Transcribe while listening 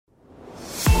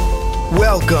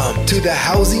Welcome to the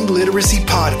Housing Literacy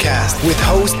Podcast with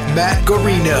host Matt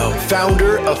Guarino,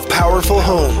 founder of Powerful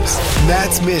Homes.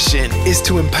 Matt's mission is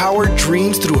to empower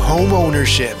dreams through home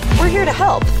ownership. We're here to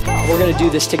help. We're going to do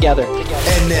this together.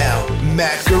 And now,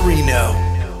 Matt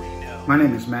Guarino. My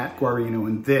name is Matt Guarino,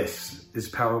 and this is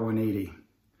Power 180.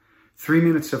 3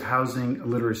 minutes of housing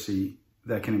literacy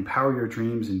that can empower your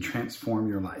dreams and transform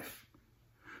your life.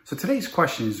 So today's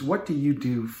question is, what do you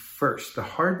do first? The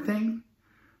hard thing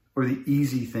or the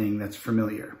easy thing that's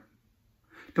familiar?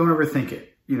 Don't overthink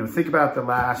it. Think about the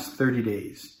last 30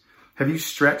 days. Have you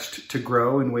stretched to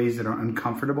grow in ways that are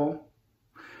uncomfortable?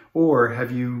 Or have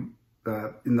you,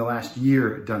 in the last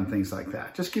year, done things like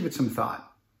that? Just give it some thought.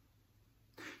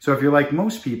 So if you're like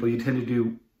most people, you tend to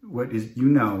do what is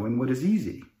and what is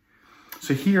easy.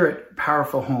 So here at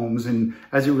Powerful Homes, and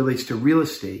as it relates to real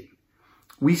estate,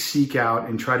 we seek out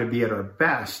and try to be at our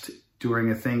best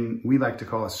during a thing we like to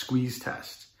call a squeeze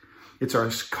test. It's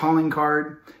our calling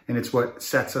card, and it's what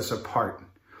sets us apart.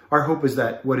 Our hope is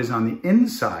that what is on the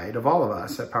inside of all of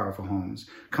us at Powerful Homes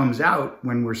comes out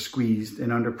when we're squeezed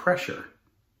and under pressure.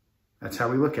 That's how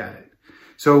we look at it.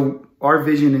 So our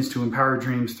vision is to empower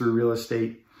dreams through real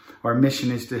estate. Our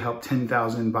mission is to help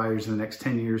 10,000 buyers in the next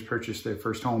 10 years purchase their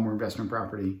first home or investment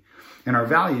property. And our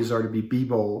values are to be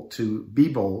bold,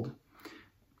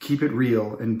 keep it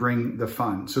real, and bring the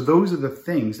fun. So those are the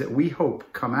things that we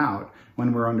hope come out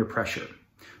when we're under pressure.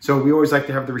 So we always like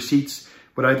to have the receipts.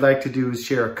 What I'd like to do is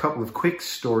share a couple of quick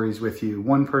stories with you,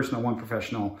 one personal, one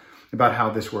professional, about how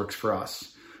this works for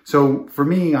us. So for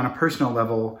me, on a personal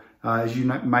level, as you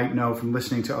might know from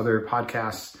listening to other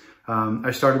podcasts,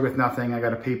 I started with nothing. I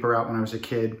got a paper out when I was a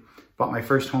kid, bought my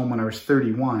first home when I was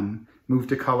 31, moved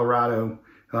to Colorado,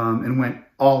 and went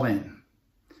all in.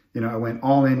 I went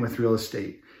all in with real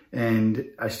estate. And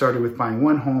I started with buying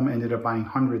one home, ended up buying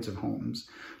hundreds of homes.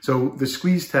 So the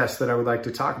squeeze test that I would like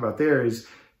to talk about there is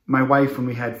my wife, when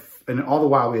we had, and all the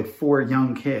while we had 4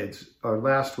 young kids. Our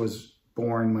last was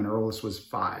born when our oldest was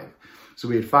 5. So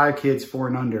we had 5 kids, 4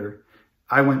 and under.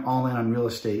 I went all in on real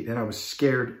estate, and I was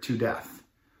scared to death.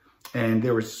 And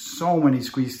there were so many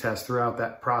squeeze tests throughout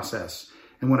that process.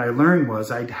 And what I learned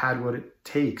was I had what it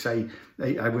takes. I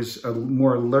was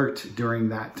more alert during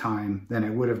that time than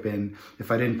I would have been if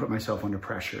I didn't put myself under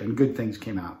pressure, and good things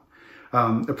came out.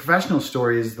 A professional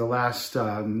story is the last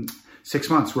 6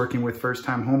 months working with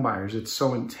first-time home buyers. It's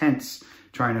so intense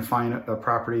trying to find a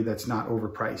property that's not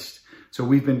overpriced. So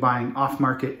we've been buying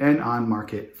off-market and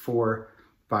on-market for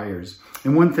buyers.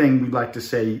 And one thing we'd like to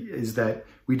say is that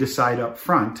we decide up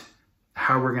front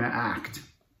how we're going to act.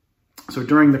 So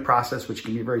during the process, which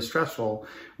can be very stressful,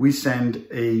 we send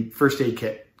a first aid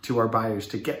kit to our buyers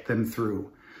to get them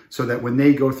through, so that when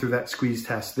they go through that squeeze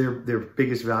test, their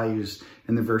biggest values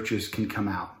and the virtues can come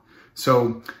out.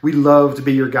 So we love to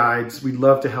be your guides. We'd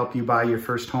love to help you buy your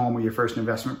first home or your first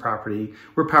investment property.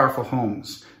 We're Powerful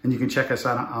Homes, and you can check us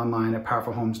out online at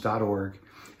powerfulhomes.org.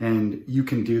 And you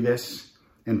can do this,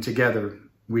 and together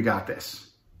we got this.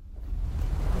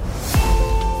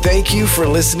 Thank you for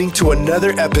listening to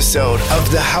another episode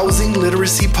of the Housing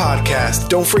Literacy Podcast.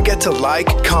 Don't forget to like,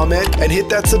 comment, and hit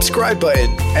that subscribe button.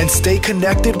 And stay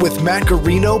connected with Matt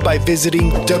Guarino by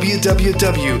visiting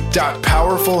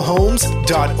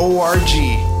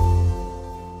www.powerfulhomes.org.